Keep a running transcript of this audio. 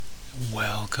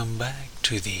Welcome back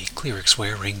to the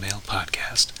Clericware Ringmail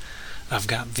podcast. I've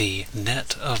got the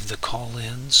net of the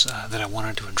call-ins that I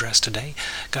wanted to address today.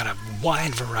 Got a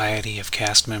wide variety of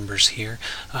cast members here.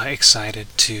 Excited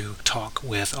to talk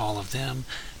with all of them.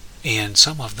 And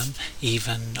some of them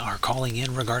even are calling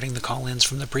in regarding the call-ins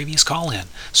from the previous call-in.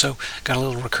 So, got a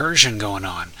little recursion going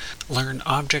on. Learn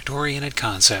object-oriented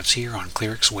concepts here on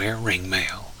Clericware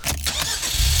Ringmail.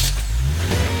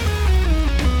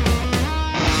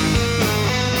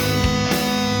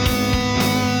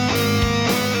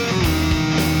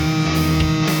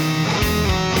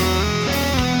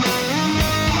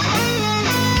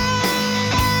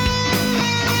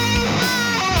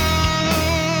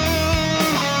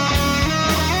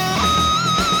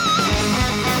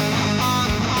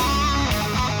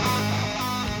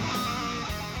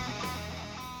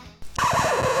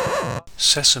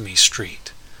 Sesame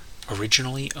Street,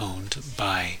 originally owned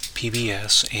by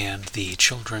PBS and the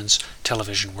Children's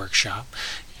Television Workshop,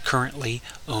 currently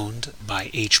owned by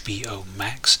HBO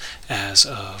Max as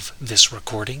of this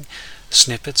recording,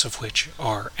 snippets of which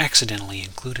are accidentally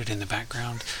included in the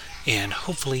background and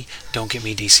hopefully don't get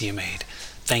me DCMA'd.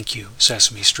 Thank you,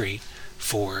 Sesame Street,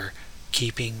 for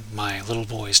keeping my little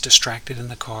boys distracted in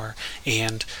the car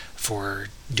and for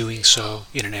doing so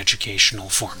in an educational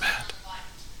format.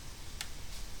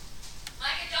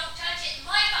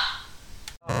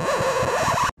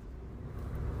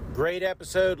 Great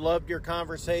episode. Loved your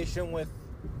conversation with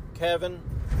Kevin.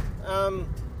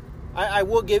 I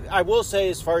will say,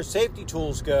 as far as safety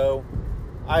tools go,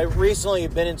 I recently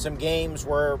have been in some games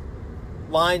where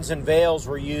lines and veils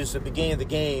were used at the beginning of the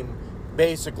game.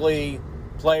 Basically,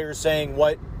 players saying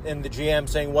what, and the GM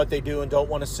saying what they do and don't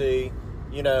want to see.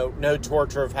 You know, no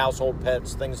torture of household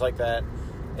pets, things like that.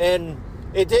 And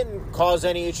it didn't cause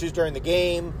any issues during the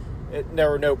game. There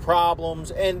were no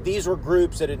problems, and these were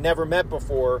groups that had never met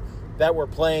before that were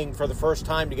playing for the first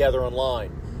time together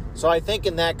online. So I think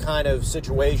in that kind of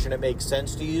situation, it makes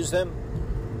sense to use them.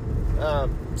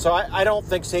 So I don't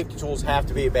think safety tools have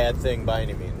to be a bad thing by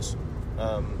any means.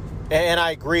 And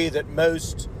I agree that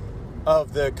most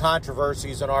of the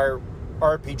controversies in our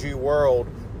RPG world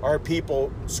are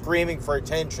people screaming for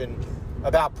attention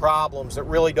about problems that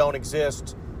really don't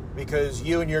exist, because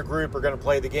you and your group are going to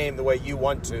play the game the way you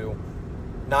want to,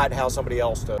 not how somebody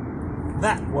else does.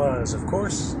 That was, of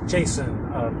course,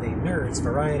 Jason of the Nerds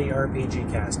Variety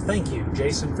RPG Cast. Thank you,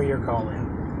 Jason, for your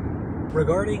call-in.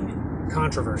 Regarding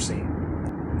controversy,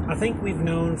 I think we've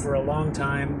known for a long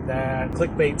time that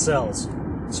clickbait sells.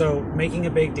 So making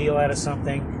a big deal out of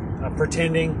something,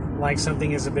 pretending like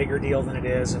something is a bigger deal than it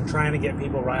is, and trying to get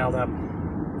people riled up,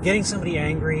 getting somebody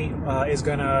angry is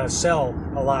going to sell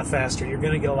a lot faster. You're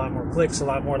going to get a lot more clicks, a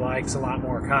lot more likes, a lot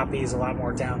more copies, a lot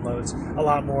more downloads, a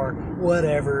lot more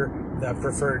whatever the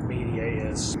preferred media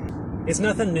is. It's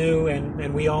nothing new,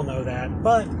 and we all know that,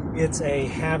 but it's a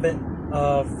habit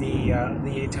of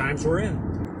the times we're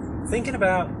in. Thinking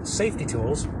about safety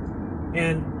tools,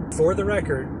 and for the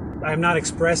record, I'm not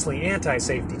expressly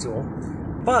anti-safety tool,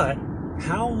 but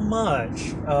how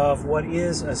much of what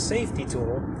is a safety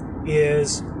tool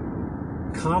is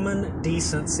common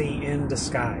decency in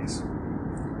disguise?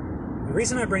 The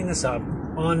reason I bring this up,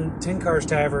 on Tin Cars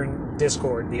Tavern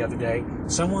Discord the other day,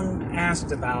 someone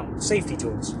asked about safety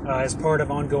tools as part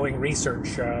of ongoing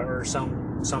research or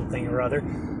something or other,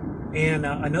 and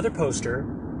another poster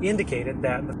indicated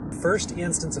that the first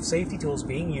instance of safety tools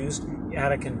being used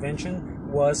at a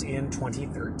convention was in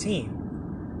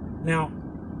 2013. Now,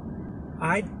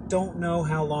 I don't know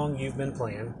how long you've been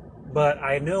playing, but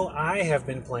I know I have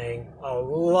been playing a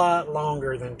lot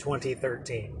longer than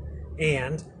 2013.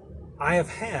 And I have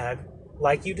had,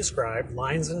 like you described,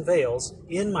 lines and veils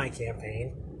in my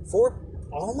campaign for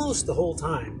almost the whole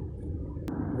time.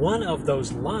 One of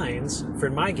those lines for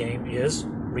my game is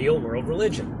real-world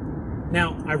religion.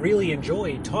 Now, I really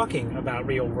enjoy talking about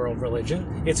real-world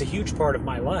religion. It's a huge part of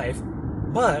my life,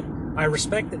 but I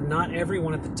respect that not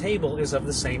everyone at the table is of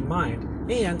the same mind.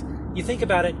 And you think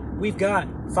about it, we've got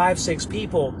 5-6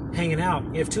 people hanging out.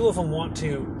 If 2 of them want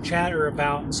to chatter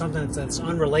about something that's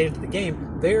unrelated to the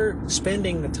game, they're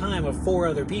spending the time of 4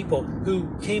 other people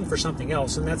who came for something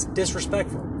else, and that's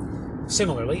disrespectful.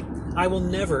 Similarly, I will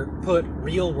never put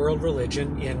real-world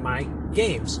religion in my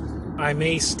games. I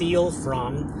may steal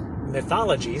from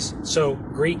mythologies, so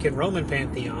Greek and Roman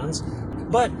pantheons,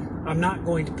 but I'm not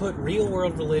going to put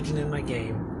real-world religion in my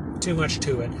game. Too much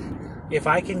to it. If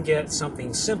I can get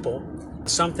something simple,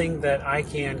 something that I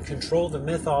can control the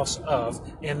mythos of,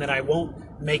 and that I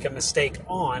won't make a mistake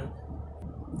on,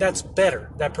 that's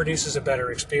better. That produces a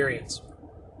better experience.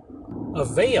 A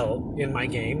veil in my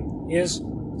game is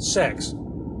sex.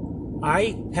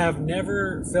 I have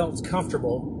never felt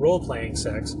comfortable role-playing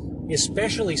sex,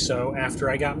 especially so after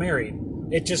I got married.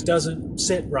 It just doesn't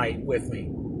sit right with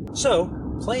me. So,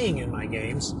 playing in my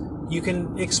games, you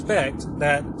can expect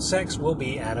that sex will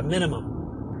be at a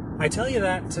minimum. I tell you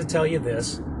that to tell you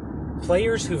this.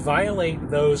 Players who violate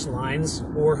those lines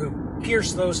or who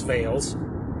pierce those veils,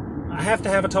 I have to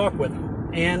have a talk with them.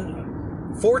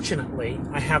 And fortunately,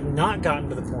 I have not gotten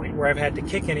to the point where I've had to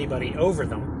kick anybody over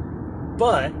them,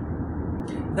 but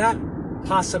that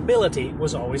possibility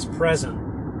was always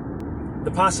present.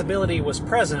 The possibility was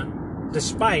present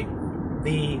despite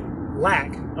the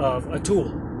lack of a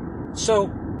tool.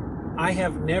 So, I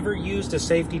have never used a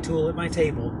safety tool at my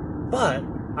table, but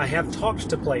I have talked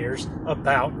to players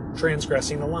about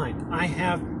transgressing the line. I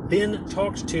have been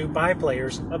talked to by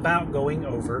players about going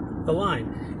over the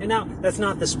line. And now, that's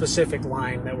not the specific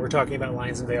line that we're talking about,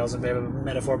 lines and veils and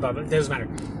metaphor, but it doesn't matter.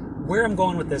 Where I'm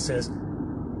going with this is,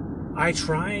 I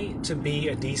try to be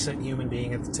a decent human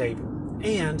being at the table.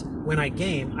 And when I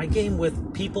game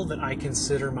with people that I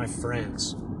consider my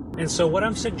friends. And so what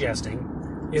I'm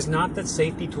suggesting is not that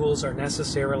safety tools are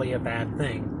necessarily a bad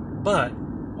thing, but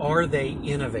are they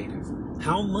innovative?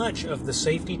 How much of the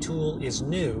safety tool is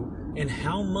new, and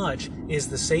how much is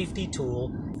the safety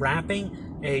tool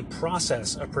wrapping a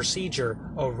process, a procedure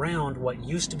around what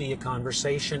used to be a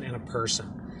conversation and a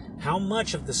person? How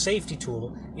much of the safety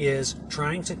tool is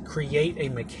trying to create a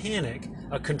mechanic,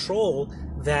 a control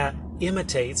that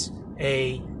imitates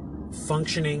a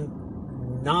functioning,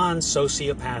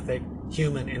 non-sociopathic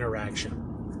human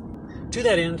interaction? To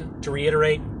that end, to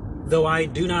reiterate, though I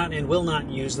do not and will not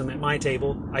use them at my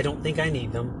table, I don't think I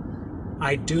need them.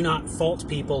 I do not fault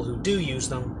people who do use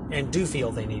them and do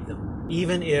feel they need them,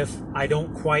 even if I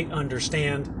don't quite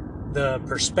understand the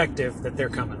perspective that they're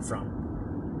coming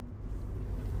from.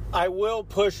 I will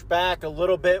push back a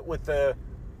little bit with the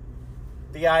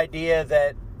idea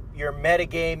that you're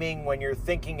metagaming when you're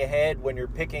thinking ahead, when you're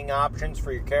picking options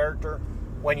for your character,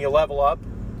 when you level up.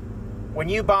 When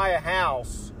you buy a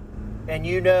house and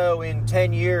you know in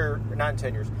 10 years, not in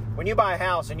 10 years, when you buy a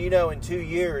house and you know in 2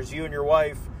 years you and your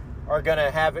wife are going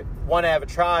to want to have a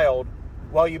child,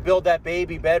 well, you build that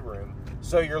baby bedroom.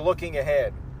 So you're looking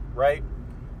ahead, right?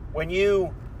 When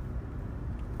you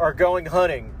are going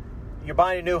hunting, you're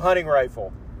buying a new hunting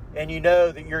rifle, and you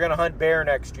know that you're going to hunt bear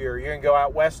next year, you're going to go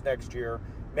out west next year.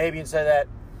 Maybe instead of that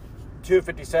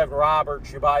 257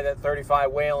 Roberts, you buy that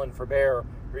 35 Whalen for bear,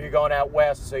 or you're going out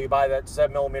west, so you buy that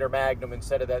 7mm Magnum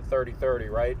instead of that 30-30,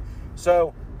 right?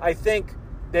 So I think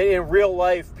that in real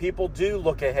life, people do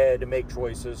look ahead and make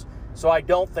choices. So I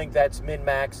don't think that's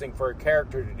min-maxing for a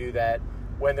character to do that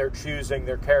when they're choosing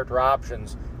their character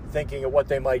options, thinking of what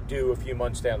they might do a few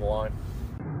months down the line.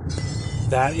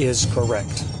 That is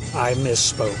correct. I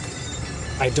misspoke.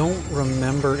 I don't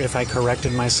remember if I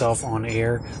corrected myself on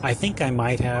air. I think I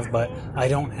might have, but I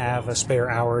don't have a spare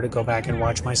hour to go back and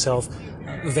watch myself.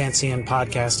 Vancian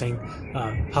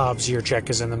podcasting. Hobbs, your check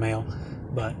is in the mail.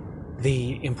 But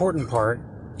the important part,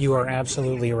 you are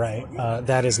absolutely right.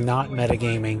 That is not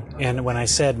metagaming. And when I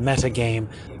said metagame,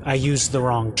 I used the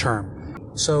wrong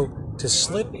term. So, to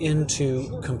slip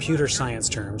into computer science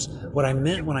terms, what I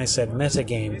meant when I said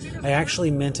metagame, I actually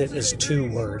meant it as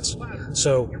two words.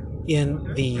 So,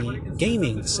 in the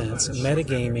gaming sense,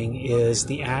 metagaming is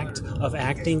the act of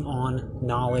acting on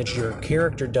knowledge your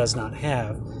character does not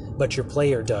have, but your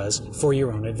player does for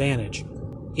your own advantage.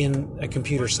 In a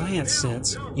computer science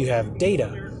sense, you have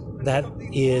data. That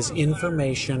is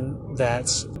information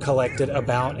that's collected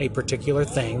about a particular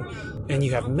thing, and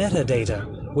you have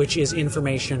metadata, which is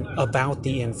information about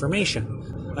the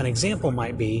information. An example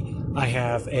might be, I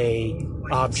have a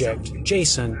object,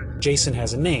 Jason. Jason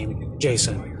has a name,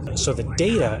 Jason. So the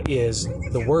data is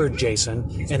the word Jason,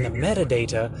 and the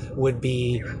metadata would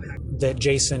be that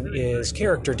Jason is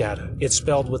character data. It's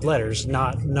spelled with letters,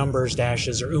 not numbers,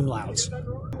 dashes, or umlauts.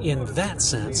 In that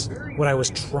sense, what I was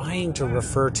trying to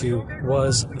refer to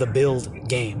was the build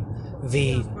game,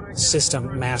 the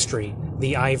system mastery,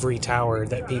 the ivory tower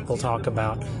that people talk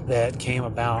about that came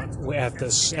about at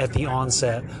the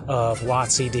onset of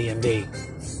WotC D&D.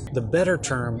 The better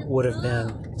term would have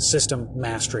been system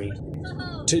mastery.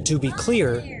 To be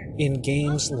clear, in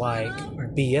games like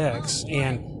BX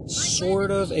and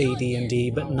sort of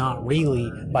AD&D, but not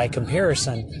really by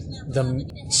comparison, the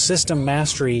system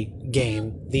mastery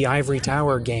game, the ivory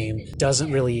tower game,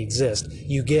 doesn't really exist.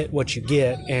 You get what you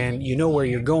get, and you know where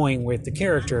you're going with the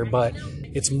character, but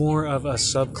It's more of a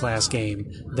subclass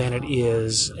game than it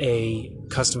is a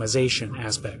customization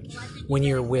aspect. When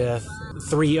you're with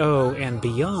 3.0 and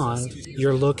beyond,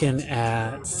 you're looking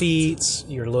at feats,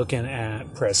 you're looking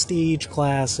at prestige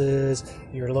classes,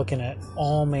 you're looking at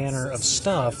all manner of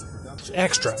stuff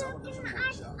extra.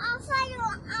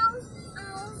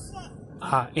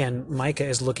 And Micah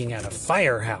is looking at a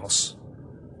firehouse.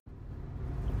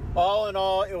 All in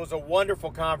all, it was a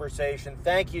wonderful conversation.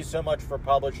 Thank you so much for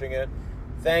publishing it.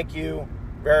 Thank you.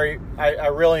 I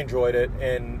really enjoyed it,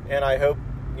 and I hope,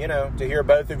 to hear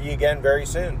both of you again very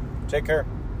soon. Take care.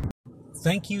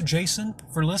 Thank you, Jason,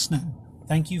 for listening.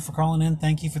 Thank you for calling in.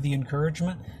 Thank you for the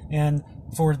encouragement. And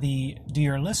for the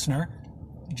dear listener,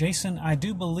 Jason, I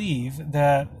do believe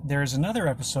that there's another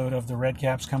episode of the Red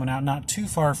Caps coming out not too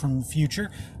far from the future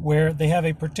where they have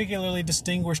a particularly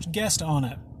distinguished guest on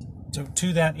it. So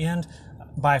to that end,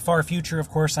 by far future, of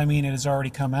course, I mean it has already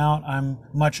come out. I'm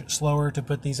much slower to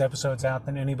put these episodes out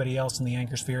than anybody else in the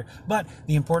Anchor Sphere. But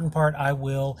the important part, I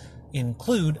will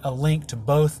include a link to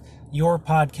both your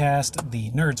podcast,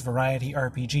 the Nerds Variety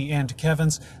RPG, and to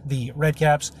Kevin's, the Red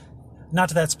Caps. Not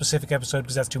to that specific episode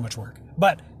because that's too much work.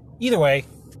 But either way,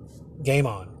 game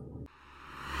on.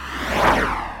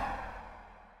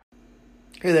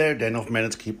 Hey there, Daniel from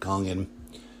Minutes. Keep calling in.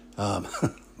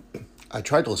 I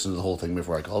tried to listen to the whole thing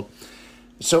before I called.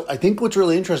 So I think what's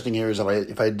really interesting here is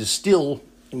if I distill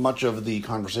much of the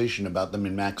conversation about the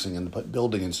min-maxing and the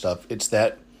building and stuff, it's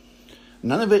that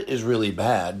none of it is really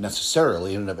bad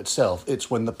necessarily in and of itself. It's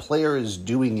when the player is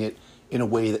doing it in a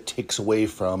way that takes away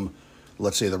from,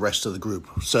 let's say, the rest of the group.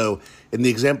 So in the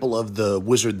example of the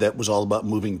wizard that was all about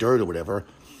moving dirt or whatever,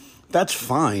 that's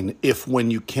fine if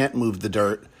when you can't move the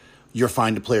dirt, you're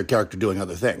fine to play your character doing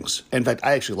other things. In fact,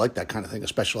 I actually like that kind of thing, a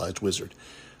specialized wizard.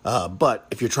 But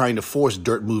if you're trying to force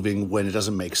dirt moving when it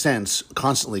doesn't make sense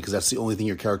constantly because that's the only thing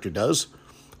your character does,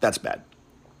 that's bad.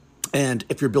 And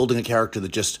if you're building a character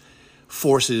that just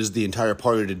forces the entire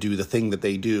party to do the thing that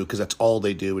they do because that's all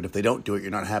they do, and if they don't do it,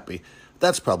 you're not happy,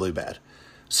 that's probably bad.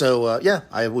 So,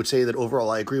 I would say that overall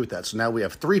I agree with that. So now we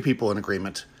have 3 people in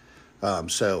agreement.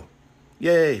 So,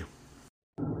 yay.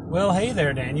 Well, hey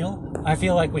there, Daniel. I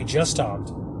feel like we just talked.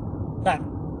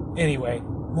 Anyway,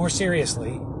 more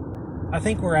seriously, I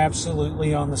think we're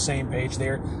absolutely on the same page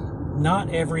there.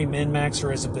 Not every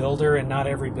min-maxer is a builder, and not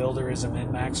every builder is a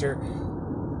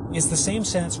min-maxer. It's the same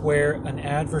sense where an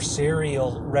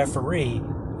adversarial referee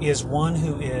is one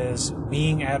who is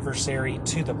being adversary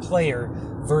to the player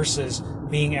versus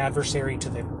being adversary to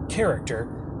the character.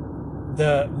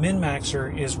 The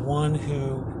min-maxer is one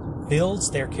who builds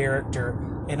their character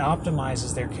and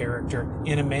optimizes their character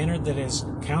in a manner that is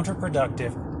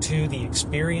counterproductive to the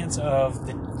experience of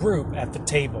the group at the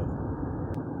table.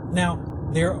 Now,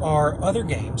 there are other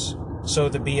games, so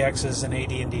the BXs and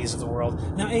AD&Ds of the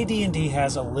world. Now, AD&D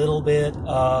has a little bit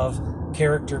of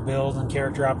character build and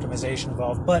character optimization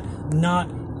involved, but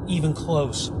not even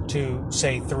close to,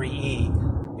 say,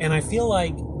 3E. And I feel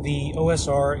like the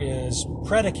OSR is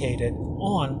predicated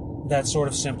on that sort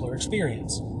of simpler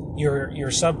experience. Your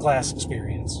subclass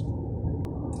experience.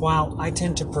 While I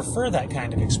tend to prefer that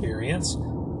kind of experience,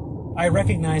 I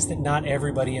recognize that not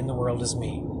everybody in the world is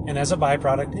me, and as a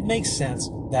byproduct, it makes sense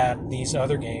that these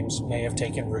other games may have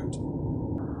taken root.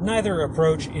 Neither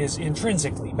approach is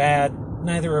intrinsically bad,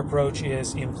 neither approach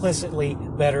is implicitly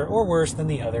better or worse than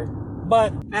the other,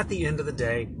 but at the end of the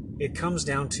day, it comes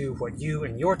down to what you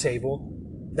and your table,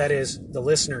 that is, the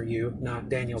listener you, not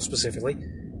Daniel specifically,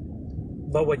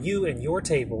 but what you and your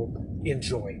table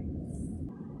enjoy.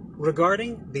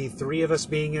 Regarding the 3 of us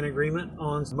being in agreement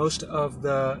on most of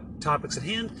the topics at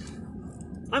hand,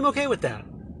 I'm okay with that.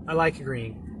 I like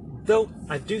agreeing. Though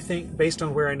I do think, based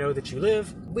on where I know that you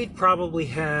live, we'd probably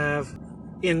have,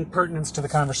 in pertinence to the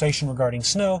conversation regarding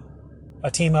snow,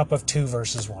 a team up of 2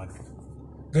 versus 1.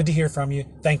 Good to hear from you.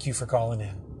 Thank you for calling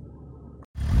in.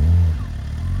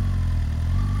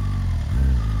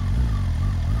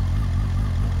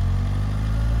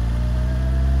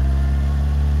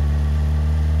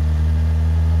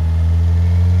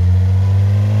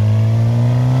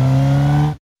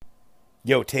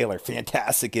 Yo, Taylor,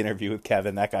 fantastic interview with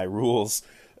Kevin. That guy rules.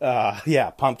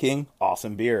 Pumpkin,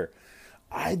 awesome beer.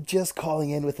 I'm just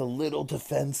calling in with a little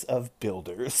defense of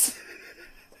builders.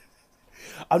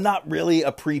 I'm not really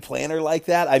a pre-planner like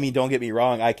that. I mean, don't get me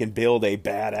wrong. I can build a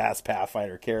badass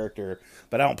Pathfinder character,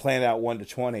 but I don't plan out 1 to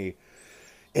 20.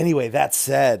 Anyway, that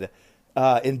said,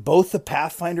 in both the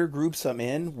Pathfinder groups I'm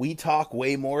in, we talk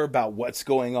way more about what's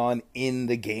going on in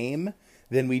the game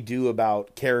than we do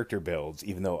about character builds,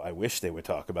 even though I wish they would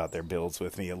talk about their builds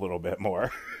with me a little bit more.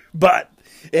 But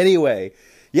anyway,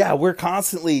 yeah, we're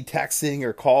constantly texting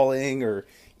or calling or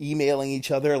emailing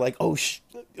each other like, oh,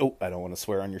 I don't want to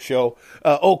swear on your show.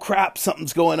 Oh, crap,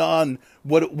 something's going on.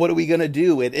 What are we going to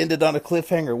do? It ended on a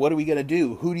cliffhanger. What are we going to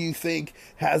do? Who do you think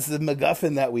has the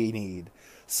MacGuffin that we need?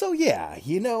 So, yeah,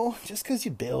 just because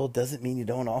you build doesn't mean you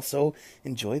don't also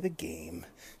enjoy the game.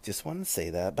 Just wanted to say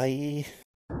that. Bye.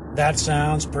 That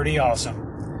sounds pretty awesome.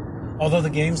 Although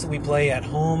the games that we play at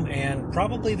home and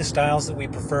probably the styles that we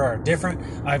prefer are different,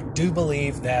 I do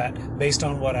believe that, based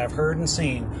on what I've heard and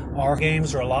seen, our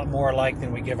games are a lot more alike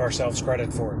than we give ourselves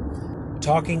credit for.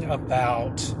 Talking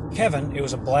about Kevin, it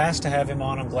was a blast to have him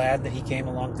on. I'm glad that he came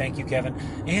along. Thank you, Kevin.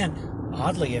 And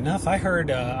oddly enough, I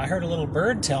heard a little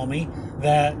bird tell me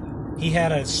that he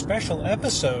had a special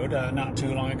episode not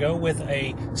too long ago with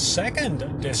a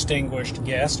second distinguished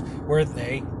guest where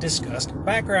they discussed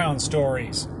background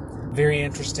stories. Very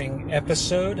interesting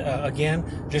episode.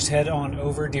 Again, just head on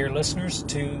over, dear listeners,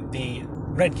 to the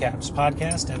Red Caps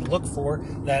podcast and look for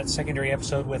that secondary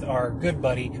episode with our good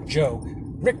buddy Joe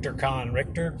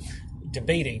Richter,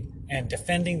 debating and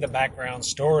defending the background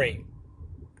story.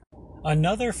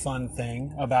 Another fun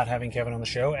thing about having Kevin on the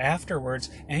show, afterwards,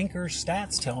 Anchor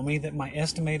stats tell me that my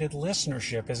estimated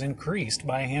listenership has increased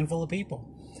by a handful of people.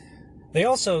 They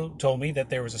also told me that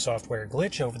there was a software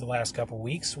glitch over the last couple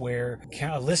weeks where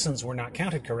listens were not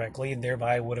counted correctly and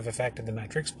thereby would have affected the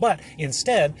metrics. But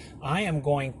instead, I am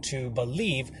going to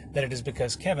believe that it is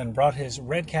because Kevin brought his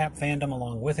Red Cap fandom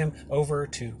along with him over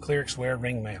to Clericsware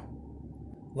Ringmail.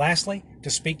 Lastly, to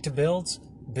speak to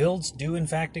builds do in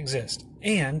fact exist.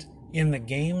 And in the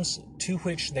games to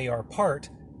which they are part,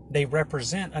 they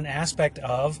represent an aspect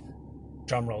of,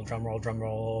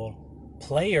 drumroll,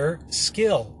 player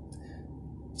skill.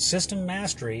 System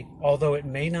mastery, although it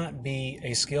may not be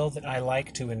a skill that I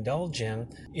like to indulge in,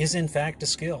 is in fact a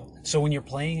skill. So when you're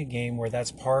playing a game where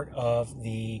that's part of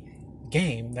the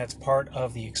game, that's part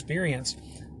of the experience,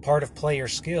 part of player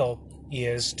skill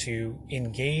is to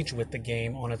engage with the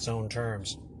game on its own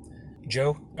terms.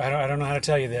 Joe, I don't know how to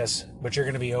tell you this, but you're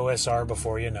going to be OSR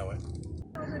before you know it.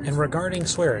 And regarding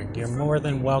swearing, you're more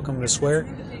than welcome to swear.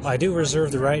 I do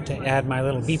reserve the right to add my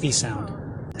little beepy sound.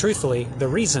 Truthfully, the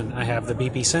reason I have the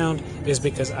beepy sound is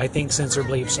because I think censor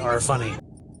bleeps are funny.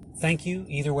 Thank you,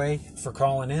 either way, for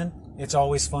calling in. It's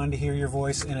always fun to hear your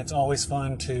voice, and it's always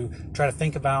fun to try to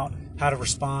think about how to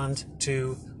respond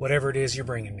to whatever it is you're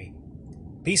bringing me.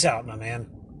 Peace out, my man.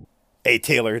 Hey,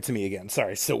 Taylor, it's me again.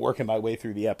 Sorry, still working my way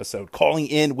through the episode. Calling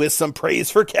in with some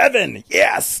praise for Kevin.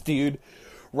 Yes, dude.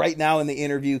 Right now in the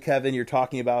interview, Kevin, you're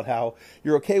talking about how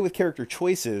you're okay with character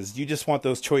choices. You just want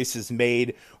those choices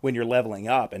made when you're leveling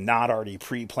up and not already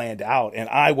pre-planned out. And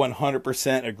I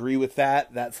 100% agree with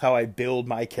that. That's how I build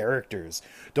my characters.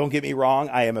 Don't get me wrong.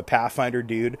 I am a Pathfinder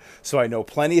dude, so I know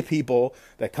plenty of people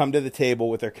that come to the table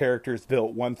with their characters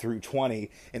built 1 through 20.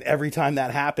 And every time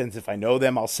that happens, if I know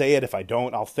them, I'll say it. If I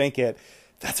don't, I'll think it.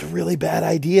 That's a really bad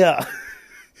idea.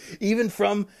 Even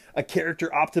from a character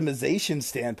optimization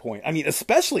standpoint, I mean,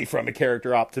 especially from a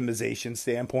character optimization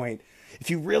standpoint, if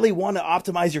you really want to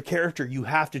optimize your character, you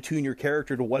have to tune your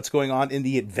character to what's going on in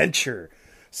the adventure.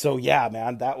 So yeah,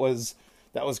 man, that was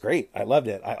great. I loved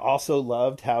it. I also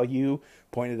loved how you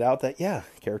pointed out that, yeah,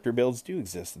 character builds do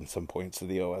exist in some points of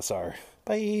the OSR.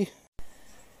 Bye.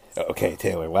 Okay,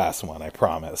 Taylor, last one, I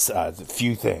promise. A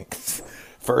few things.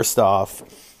 First off,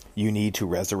 you need to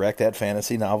resurrect that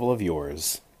fantasy novel of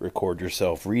yours, record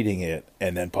yourself reading it,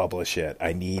 and then publish it.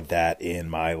 I need that in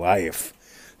my life.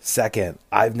 Second,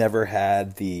 I've never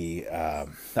done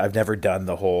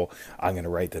the whole, I'm going to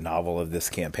write the novel of this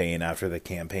campaign after the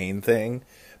campaign thing,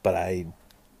 but I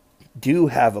do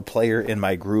have a player in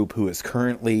my group who is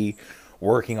currently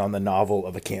working on the novel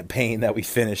of a campaign that we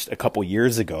finished a couple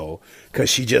years ago because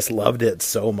she just loved it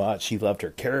so much. She loved her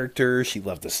character. She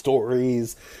loved the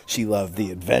stories. She loved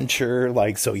the adventure.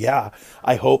 So yeah,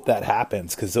 I hope that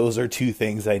happens because those are two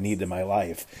things I need in my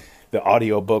life. The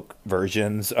audiobook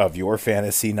versions of your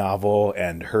fantasy novel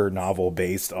and her novel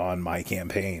based on my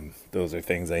campaign. Those are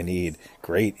things I need.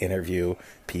 Great interview.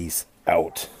 Peace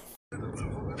out.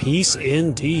 Peace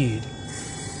indeed.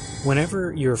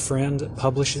 Whenever your friend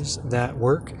publishes that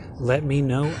work, let me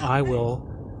know. I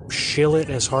will shill it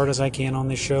as hard as I can on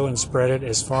this show and spread it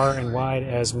as far and wide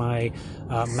as my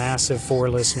massive 4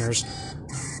 listeners.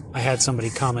 I had somebody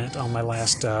comment on my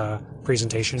last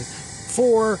presentation.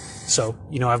 4, so,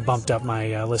 I've bumped up my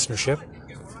listenership.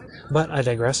 But I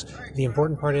digress. The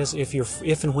important part is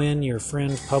if and when your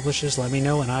friend publishes, let me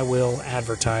know and I will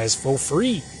advertise for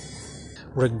free.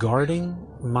 Regarding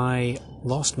my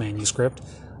lost manuscript,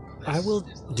 I will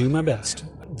do my best.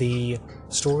 The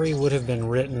story would have been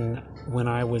written when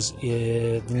I was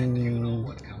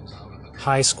in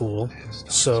high school,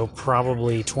 so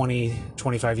probably 20,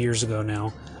 25 years ago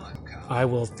now. I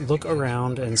will look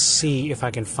around and see if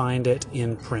I can find it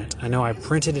in print. I know I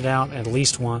printed it out at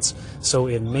least once, so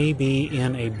it may be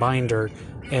in a binder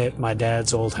at my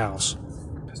dad's old house.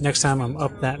 Next time I'm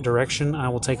up that direction, I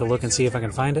will take a look and see if I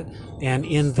can find it. And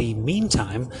in the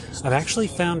meantime, I've actually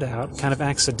found out, kind of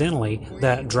accidentally,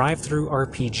 that Drive-Thru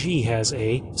RPG has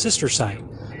a sister site,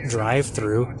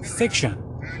 Drive-Thru Fiction.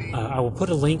 I will put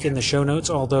a link in the show notes,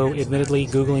 although admittedly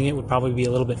Googling it would probably be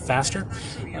a little bit faster.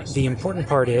 The important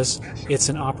part is it's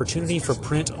an opportunity for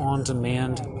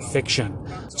print-on-demand fiction.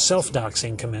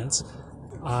 Self-doxing commence.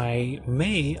 I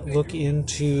may look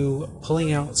into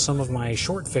pulling out some of my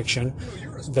short fiction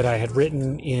that I had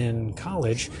written in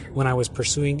college when I was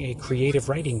pursuing a creative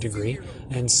writing degree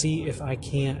and see if I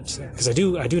can't, because I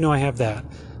do know I have that.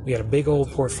 We had a big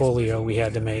old portfolio we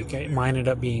had to make. Mine ended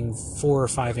up being 4 or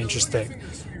 5 inches thick,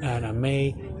 and I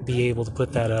may be able to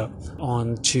put that up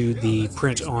onto the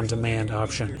print-on-demand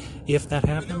option. If that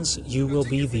happens, you will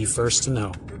be the first to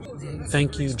know.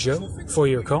 Thank you, Joe, for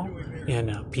your call,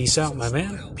 and peace out, my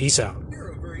man. Peace out.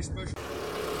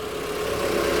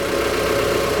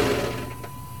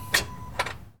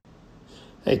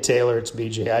 Hey Taylor, it's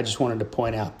BJ. I just wanted to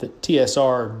point out that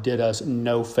TSR did us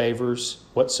no favors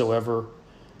whatsoever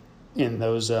in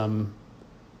those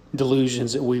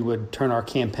delusions that we would turn our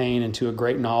campaign into a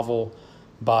great novel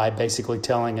by basically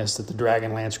telling us that the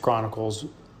Dragonlance Chronicles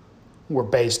were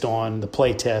based on the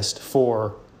playtest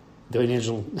for the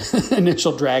initial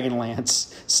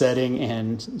Dragonlance setting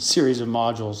and series of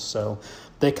modules. So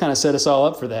they kind of set us all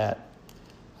up for that.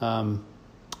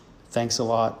 Thanks a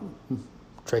lot,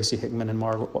 Tracy Hickman and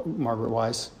Margaret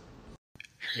Weiss.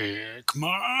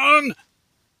 Hickman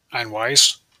and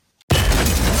Weiss.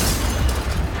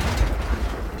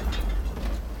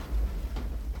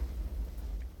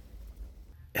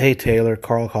 Hey Taylor,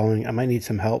 Carl calling. I might need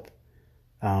some help.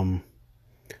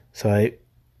 So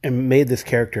I made this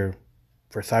character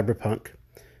for Cyberpunk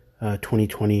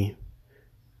 2020.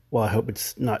 Well, I hope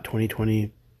it's not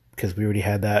 2020 because we already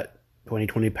had that.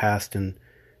 2020 passed, and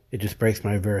it just breaks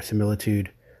my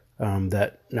verisimilitude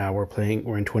that now we're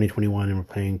in 2021 and we're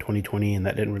playing 2020, and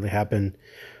that didn't really happen.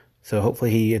 So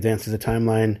hopefully he advances the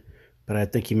timeline. But I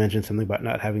think he mentioned something about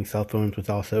not having cell phones, which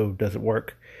also doesn't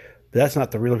work. But that's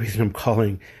not the real reason I'm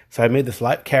calling. So I made this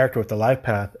character with the life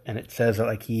path, and it says that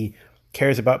like he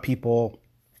cares about people.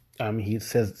 He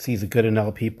sees the good in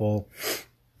all people.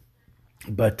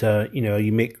 But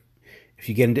if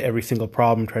you get into every single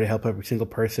problem, try to help every single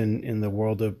person in the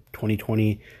world of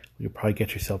 2020, you'll probably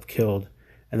get yourself killed.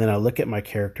 And then I look at my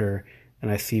character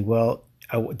and I see, well,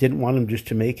 I didn't want him just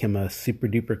to make him a super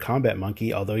duper combat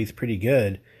monkey, although he's pretty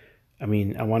good. I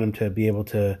mean, I want him to be able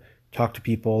to talk to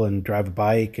people and drive a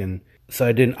bike. And so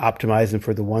I didn't optimize him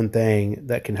for the one thing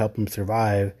that can help him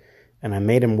survive. And I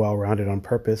made him well-rounded on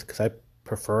purpose because I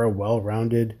prefer a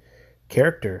well-rounded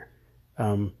character.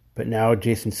 But now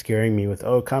Jason's scaring me with,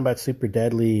 combat's super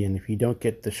deadly, and if you don't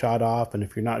get the shot off, and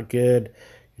if you're not good,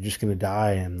 you're just going to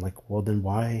die. And I'm like, well, then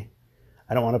why?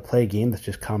 I don't want to play a game that's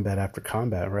just combat after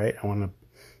combat, right? I want to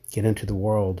get into the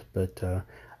world. But I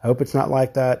hope it's not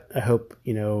like that. I hope,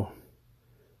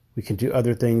 we can do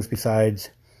other things besides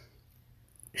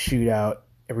shoot out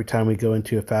every time we go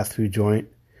into a fast food joint.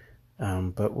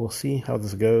 But we'll see how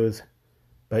this goes.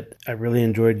 But I really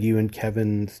enjoyed you and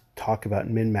Kevin's talk about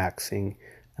min-maxing,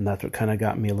 and that's what kind of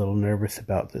got me a little nervous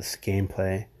about this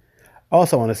gameplay. I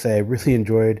also want to say I really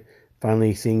enjoyed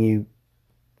finally seeing you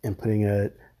and putting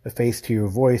a face to your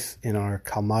voice in our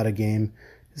Kalmata game.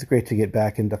 It's great to get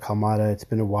back into Kalmata. It's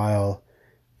been a while,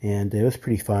 and it was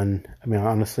pretty fun. I mean,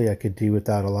 honestly, I could do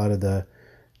without a lot of the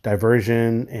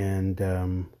diversion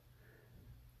and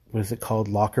what is it called?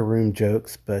 Locker room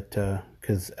jokes, but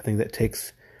because I think that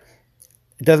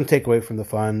it doesn't take away from the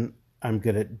fun. I'm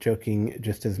good at joking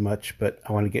just as much, but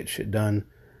I want to get shit done,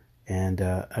 and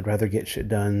I'd rather get shit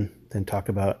done than talk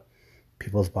about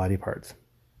people's body parts.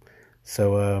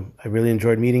 So I really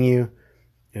enjoyed meeting you.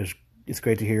 It's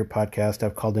great to hear your podcast.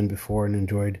 I've called in before and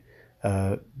enjoyed,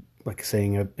 I've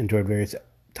enjoyed various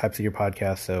types of your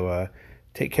podcast. So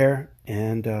take care,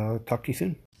 and talk to you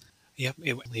soon. Yep,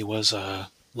 it was a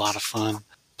lot of fun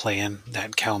playing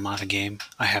that Kalamata game.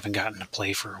 I haven't gotten to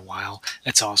play for a while.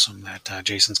 It's awesome that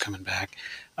Jason's coming back.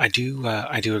 I do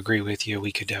agree with you.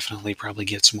 We could definitely probably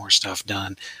get some more stuff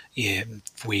done if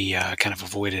we kind of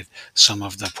avoided some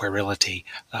of the puerility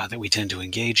that we tend to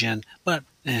engage in. But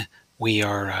we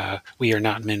are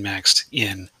not min-maxed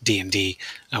in D&D,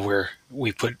 where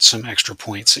we put some extra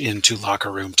points into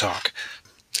locker room talk.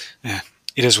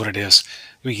 It is what it is.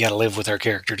 We got to live with our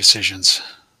character decisions.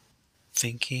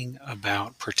 thinking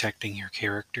about protecting your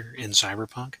character in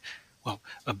Cyberpunk, well,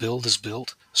 a build is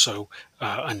built, so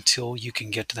until you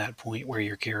can get to that point where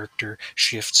your character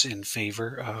shifts in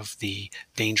favor of the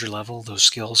danger level, those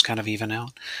skills kind of even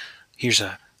out. Here's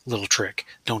a little trick.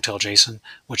 Don't tell Jason.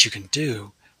 What you can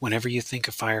do, whenever you think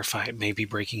a firefight may be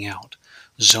breaking out,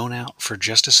 zone out for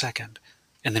just a second,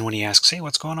 and then when he asks, hey,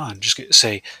 what's going on? Just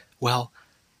say, well,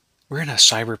 we're in a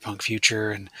cyberpunk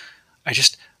future, and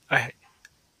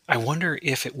I wonder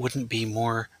if it wouldn't be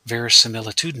more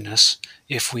verisimilitudinous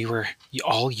if we were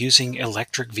all using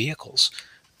electric vehicles.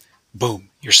 Boom,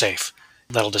 you're safe.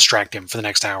 That'll distract him for the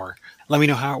next hour. Let me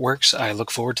know how it works. I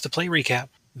look forward to the play recap.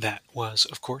 That was,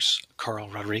 of course, Carl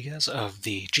Rodriguez of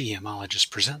the GMologist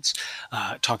Presents,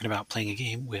 talking about playing a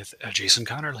game with Jason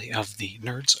Connerly of the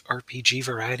Nerds RPG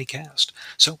Variety Cast.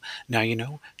 So now you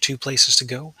know 2 places to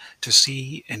go to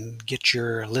see and get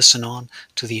your listen on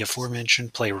to the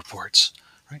aforementioned play reports.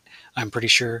 Right? I'm pretty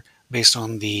sure, based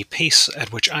on the pace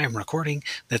at which I am recording,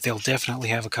 that they'll definitely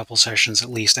have a couple sessions at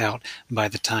least out by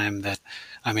the time that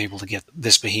I'm able to get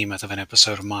this behemoth of an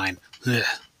episode of mine. Ugh.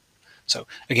 So,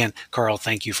 again, Carl,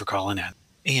 thank you for calling in.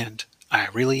 And I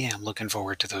really am looking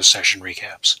forward to those session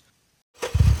recaps.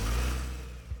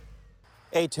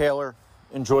 Hey, Taylor.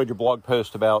 Enjoyed your blog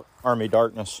post about Army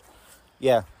Darkness.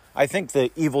 Yeah, I think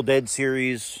the Evil Dead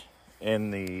series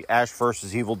and the Ash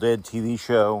vs. Evil Dead TV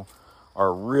show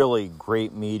are really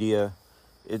great media.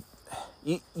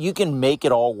 You can make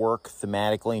it all work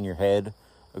thematically in your head.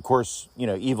 Of course,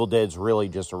 Evil Dead's really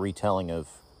just a retelling of,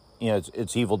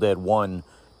 it's Evil Dead 1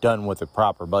 done with a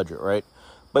proper budget, right?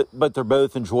 But they're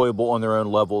both enjoyable on their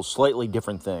own levels, slightly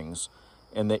different things.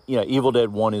 And that, Evil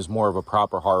Dead 1 is more of a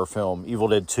proper horror film. Evil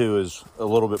Dead 2 is a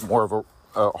little bit more of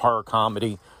a horror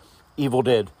comedy. Evil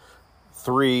Dead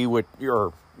 3,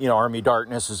 Army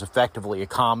Darkness is effectively a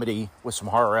comedy with some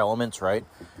horror elements, right?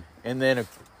 And then, of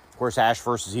course, Ash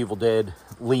vs. Evil Dead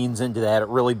leans into that. It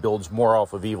really builds more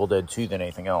off of Evil Dead 2 than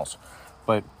anything else.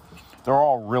 But they're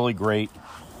all really great.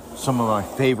 Some of my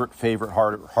favorite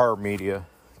horror media.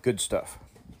 Good stuff.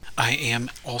 I am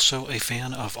also a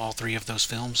fan of all 3 of those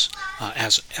films,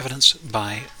 as evidenced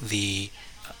by the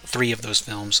 3 of those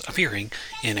films appearing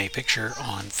in a picture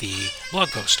on the blog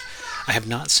post. I have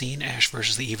not seen Ash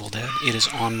vs. the Evil Dead. It is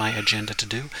on my agenda to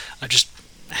do. It just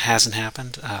hasn't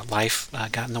happened. Life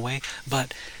got in the way.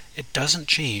 But it doesn't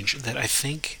change that I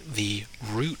think the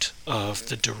root of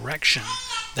the direction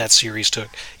that series took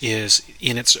is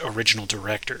in its original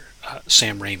director,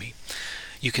 Sam Raimi.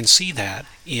 You can see that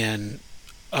in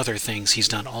other things he's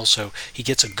done also. He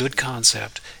gets a good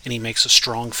concept and he makes a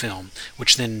strong film,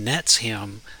 which then nets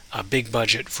him a big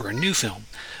budget for a new film.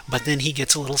 But then he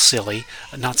gets a little silly,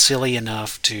 not silly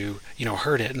enough to,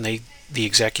 hurt it, and the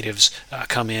executives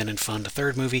come in and fund a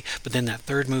third movie. But then that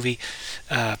third movie,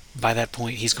 by that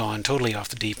point, he's gone totally off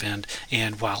the deep end.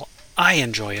 And while I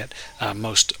enjoy it,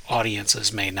 most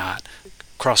audiences may not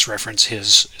cross-reference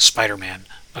his Spider-Man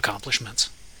accomplishments.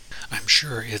 I'm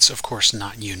sure it's, of course,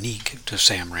 not unique to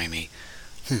Sam Raimi.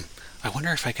 I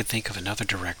wonder if I could think of another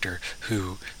director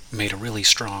who made a really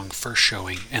strong first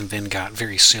showing and then got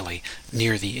very silly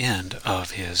near the end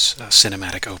of his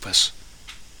cinematic opus.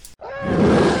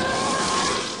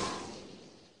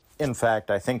 In fact,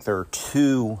 I think there are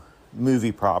 2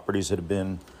 movie properties that have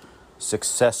been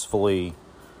successfully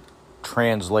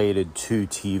translated to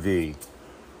TV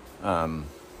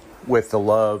with the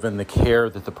love and the care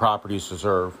that the properties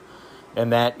deserve.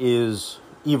 And that is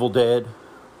Evil Dead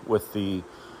with the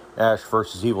Ash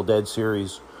vs. Evil Dead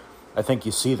series. I think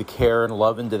you see the care and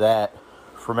love into that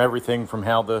from everything from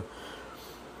how the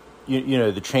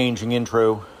changing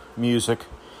intro music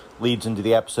leads into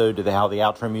the episode to how the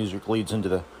outro music leads into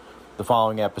the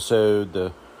following episode,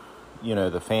 the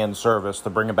fan service, the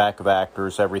bringing back of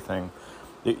actors, everything.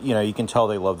 You can tell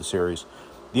they love the series.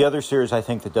 The other series I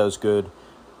think that does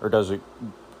a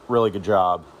really good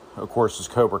job, of course, is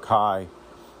Cobra Kai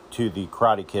to the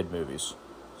Karate Kid movies.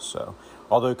 So,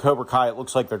 although Cobra Kai, it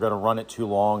looks like they're going to run it too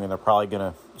long and they're probably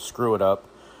going to screw it up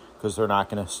because they're not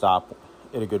going to stop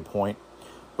at a good point.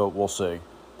 But we'll see.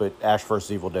 But Ash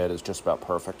vs. Evil Dead is just about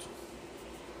perfect.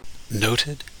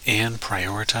 Noted and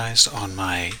prioritized on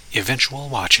my eventual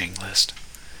watching list.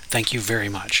 Thank you very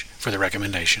much for the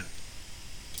recommendation.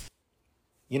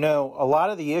 A lot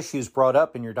of the issues brought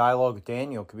up in your dialogue with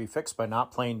Daniel could be fixed by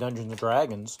not playing Dungeons &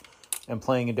 Dragons and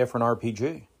playing a different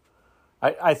RPG.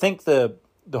 I think the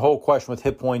whole question with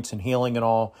hit points and healing and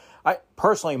all,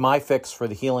 personally, my fix for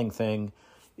the healing thing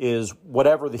is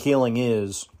whatever the healing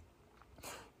is,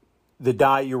 the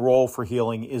die you roll for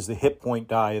healing is the hit point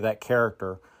die of that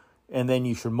character, and then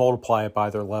you should multiply it by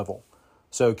their level.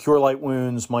 So Cure Light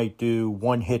Wounds might do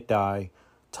 1 hit die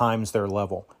times their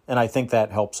level. And I think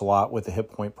that helps a lot with the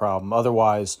hit point problem.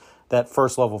 Otherwise, that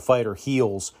first level fighter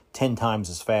heals 10 times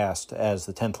as fast as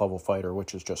the 10th level fighter,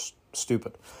 which is just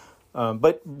stupid.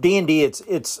 But D&D,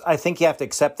 it's. I think you have to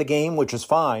accept the game, which is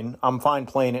fine. I'm fine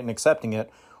playing it and accepting it,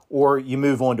 or you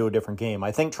move on to a different game.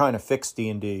 I think trying to fix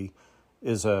D&D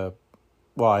is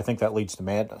I think that leads to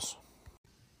madness.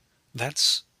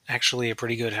 That's actually a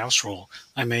pretty good house rule.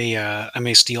 I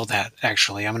may steal that,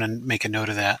 actually. I'm going to make a note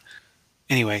of that.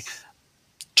 Anyway,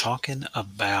 talking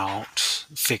about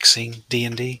fixing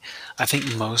D&D, I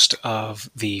think most of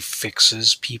the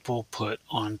fixes people put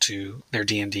onto their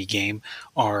D&D game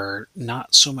are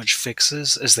not so much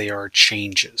fixes as they are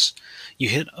changes. You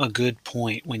hit a good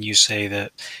point when you say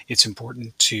that it's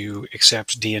important to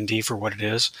accept D&D for what it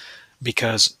is,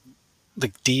 because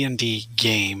the D&D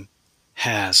game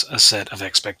has a set of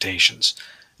expectations.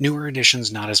 Newer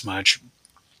editions, not as much.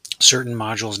 Certain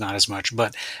modules, not as much.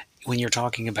 But when you're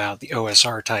talking about the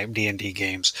OSR type D&D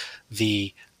games,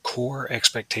 the core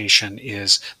expectation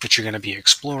is that you're going to be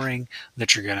exploring,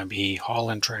 that you're going to be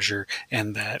hauling treasure,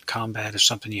 and that combat is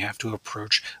something you have to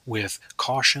approach with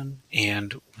caution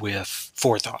and with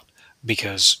forethought,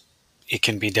 because it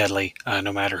can be deadly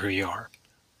no matter who you are.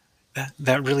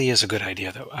 That really is a good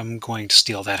idea, though. I'm going to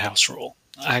steal that house rule.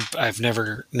 I've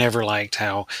never liked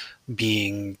how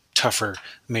being tougher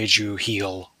made you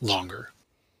heal longer.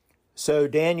 So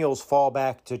Daniel's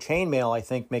fallback to chainmail, I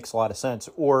think, makes a lot of sense.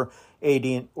 Or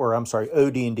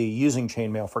OD&D using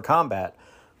chainmail for combat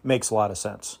makes a lot of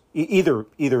sense. Either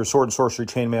sword and sorcery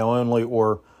chainmail only,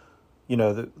 or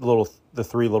the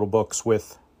 3 little books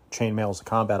with chainmail as a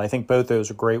combat. I think both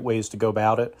those are great ways to go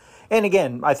about it. And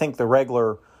again, I think the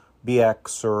regular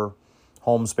BX or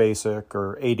Holmes Basic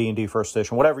or AD&D First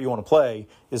Edition, whatever you want to play,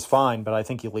 is fine, but I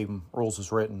think you leave them rules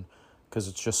as written, because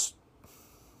it's just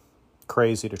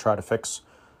crazy to try to fix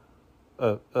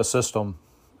a system.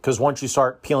 Because once you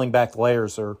start peeling back the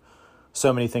layers, there are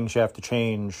so many things you have to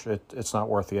change, it's not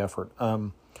worth the effort.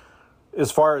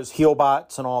 As far as heal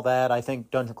bots and all that, I think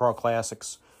Dungeon Crawl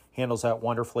Classics handles that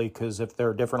wonderfully, because if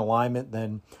they're a different alignment,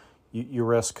 then you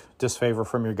risk disfavor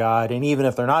from your god. And even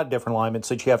if they're not a different alignment,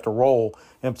 since you have to roll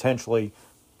and potentially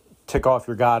tick off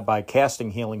your god by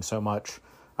casting healing so much,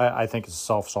 I think it's a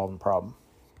self-solving problem.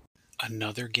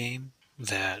 Another game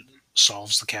that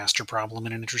solves the caster problem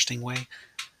in an interesting way,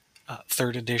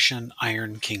 3rd edition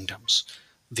Iron Kingdoms.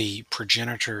 The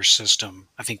progenitor system,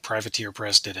 I think Privateer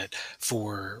Press did it,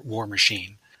 for War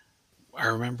Machine. I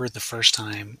remember the first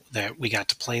time that we got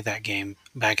to play that game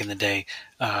back in the day,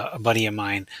 a buddy of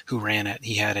mine who ran it,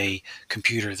 he had a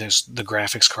computer. The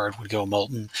graphics card would go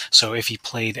molten. So if he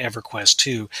played EverQuest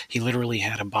 2, he literally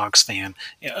had a box fan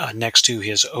next to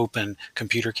his open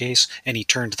computer case, and he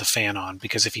turned the fan on,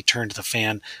 because if he turned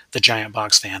the giant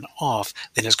box fan off,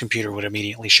 then his computer would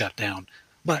immediately shut down.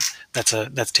 But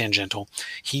that's tangential.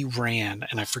 He ran,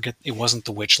 and I forget, it wasn't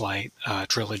the Witchlight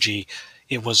trilogy.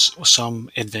 It was some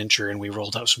adventure, and we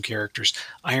rolled out some characters.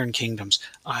 Iron Kingdoms,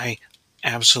 I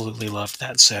absolutely loved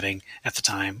that setting at the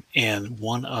time, and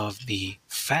one of the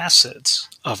facets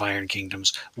of Iron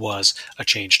Kingdoms was a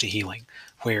change to healing,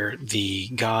 where the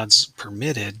gods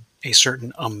permitted a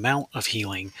certain amount of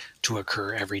healing to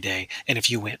occur every day, and if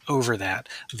you went over that,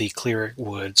 the cleric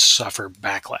would suffer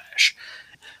backlash.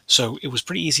 So it was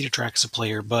pretty easy to track as a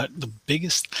player, but the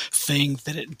biggest thing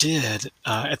that it did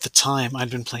at the time, I'd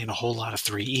been playing a whole lot of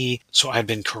 3E, so I'd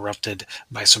been corrupted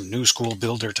by some new school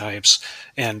builder types,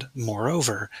 and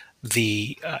moreover,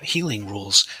 the healing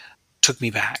rules took me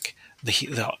back.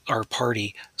 Our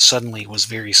party suddenly was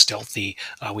very stealthy.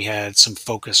 We had some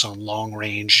focus on long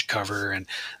range cover, and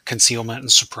concealment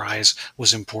and surprise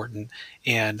was important,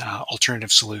 and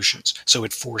alternative solutions. So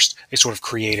it forced a sort of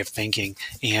creative thinking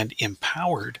and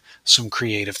empowered some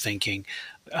creative thinking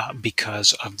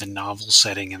because of the novel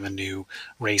setting and the new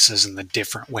races and the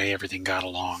different way everything got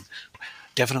along.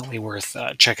 Definitely worth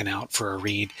checking out for a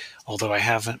read, although I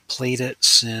haven't played it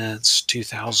since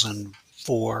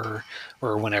 2004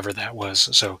 or whenever that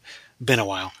was, so been a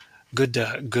while.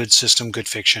 Good system, good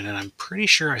fiction, and I'm pretty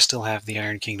sure I still have the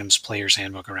Iron Kingdoms Player's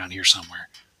Handbook around here somewhere.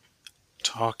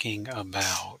 Talking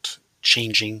about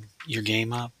changing your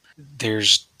game up,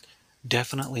 there's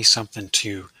definitely something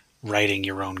to writing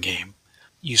your own game.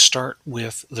 You start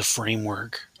with the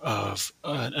framework of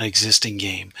an existing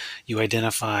game. You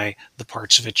identify the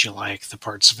parts of it you like, the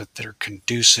parts of it that are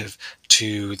conducive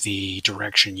to the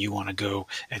direction you want to go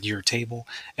at your table,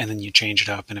 and then you change it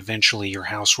up, and eventually your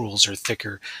house rules are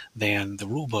thicker than the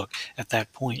rule book. At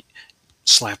that point,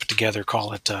 slap it together,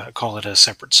 call it a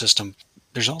separate system.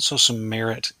 There's also some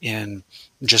merit in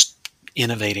just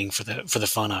innovating for the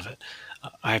fun of it.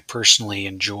 I personally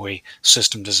enjoy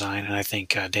system design, and I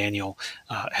think Daniel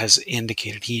has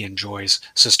indicated he enjoys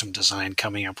system design,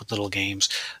 coming up with little games,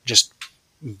 just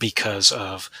because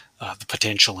of the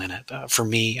potential in it. For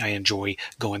me, I enjoy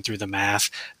going through the math,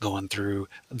 going through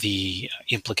the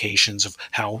implications of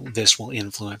how this will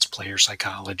influence player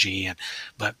psychology.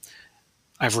 But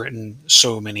I've written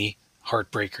so many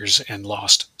heartbreakers and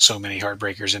lost so many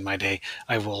heartbreakers in my day.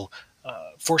 I will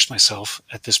force myself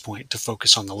at this point to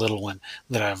focus on the little one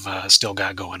that I've still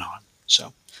got going on.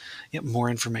 So, yeah,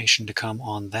 more information to come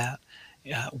on that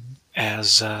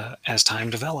as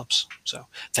time develops. So,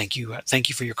 thank you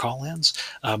for your call-ins,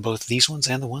 both these ones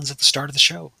and the ones at the start of the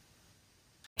show.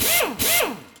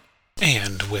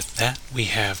 And with that, we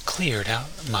have cleared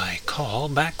out my call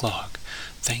backlog.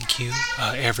 Thank you,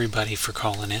 everybody, for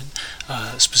calling in.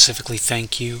 Specifically,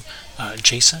 thank you,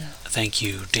 Jason. Thank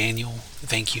you, Daniel.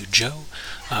 Thank you, Joe.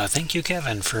 Thank you,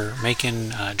 Kevin, for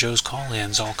making Joe's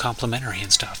call-ins all complimentary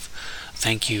and stuff.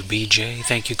 Thank you, BJ.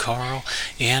 Thank you, Carl.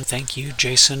 And thank you,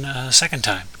 Jason, second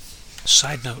time.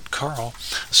 Side note, Carl,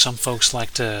 some folks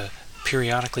like to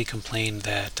periodically complain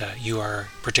that you are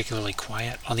particularly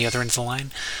quiet on the other end of the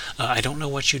line. I don't know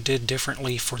what you did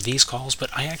differently for these calls, but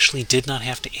I actually did not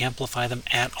have to amplify them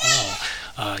at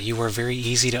all. You were very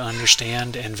easy to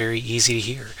understand and very easy to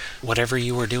hear. Whatever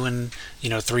you were doing,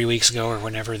 3 weeks ago or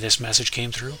whenever this message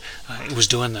came through, it was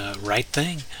doing the right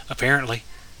thing, apparently.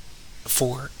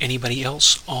 For anybody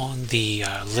else on the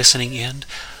listening end,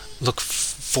 look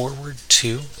forward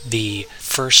to the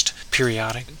first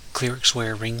periodic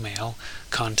Clericsware Ring Mail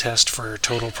contest for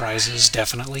total prizes,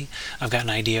 definitely. I've got an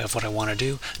idea of what I want to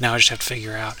do. Now I just have to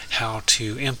figure out how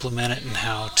to implement it and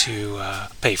how to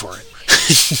pay for it.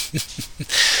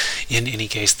 In any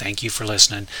case, thank you for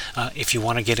listening. If you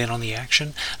want to get in on the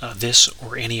action, this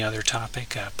or any other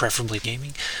topic, preferably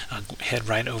gaming, head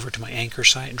right over to my Anchor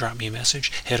site and drop me a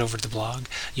message. Head over to the blog.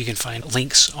 You can find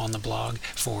links on the blog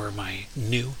for my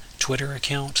new Twitter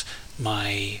account,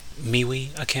 my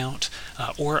MeWe account,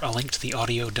 or a link to the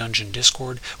Audio Dungeon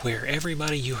Discord, where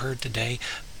everybody you heard today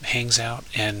hangs out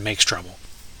and makes trouble.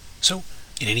 So,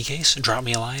 in any case, drop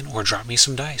me a line or drop me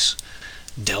some dice.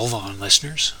 Delve on,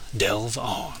 listeners. Delve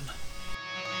on.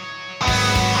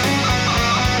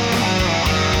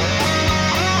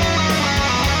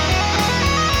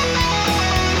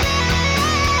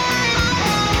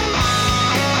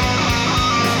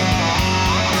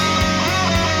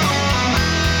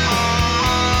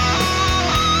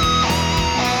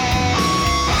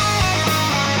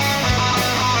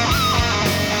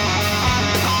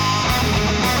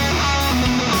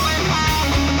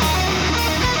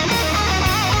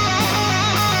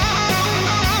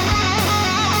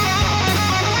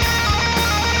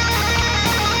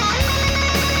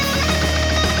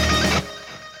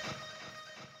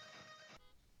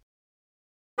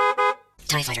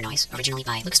 TIE Fighter Noise, originally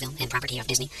by Lucasfilm and property of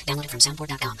Disney, downloaded from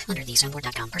Soundboard.com under the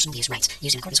Soundboard.com personal use rights,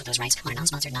 used in accordance with those rights on a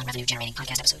non-sponsored, non-revenue generating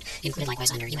podcast episode, included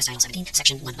likewise under U.S. Title 17,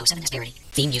 Section 107 as parody.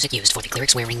 Theme music used for the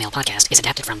Clericsware Ring Mail podcast is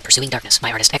adapted from Pursuing Darkness by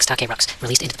artist X Take Rux,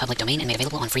 released into the public domain and made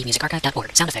available on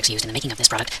freemusicarchive.org. Sound effects used in the making of this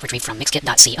product retrieved from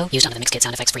Mixkit.co, used under the Mixkit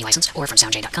sound effects free license, or from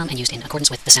Soundj.com and used in accordance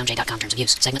with the Soundj.com terms of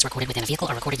use. Segments recorded within a vehicle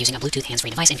are recorded using a Bluetooth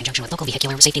hands-free device in conjunction with local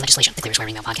vehicular safety legislation. The Clericsware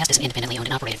Ring Mail podcast is an independently owned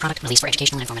and operated product released for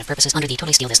educational and informative purposes under the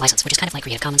Totally Steal This license, which is kind of like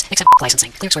Creative Commons, except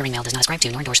licensing. Clericsware Ring Mail does not ascribe to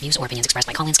nor endorse views or opinions expressed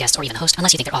by call-ins, guests, or even the host,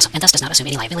 unless you think they're awesome, and thus does not assume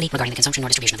any liability regarding the consumption or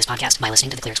distribution of this podcast. By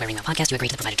listening to the Clericsware Ring Mail podcast, you agree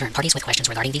to the provided term. Parties with questions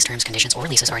regarding these terms, conditions, or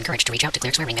releases are encouraged to reach out to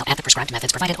Clericsware Ring Mail at the prescribed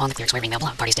methods provided on the Clericsware Ring Mail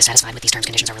blog. Parties dissatisfied with these terms,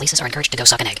 conditions, or releases are encouraged to go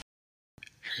suck an egg.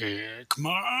 Come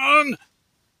on!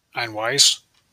 Ein Weiss.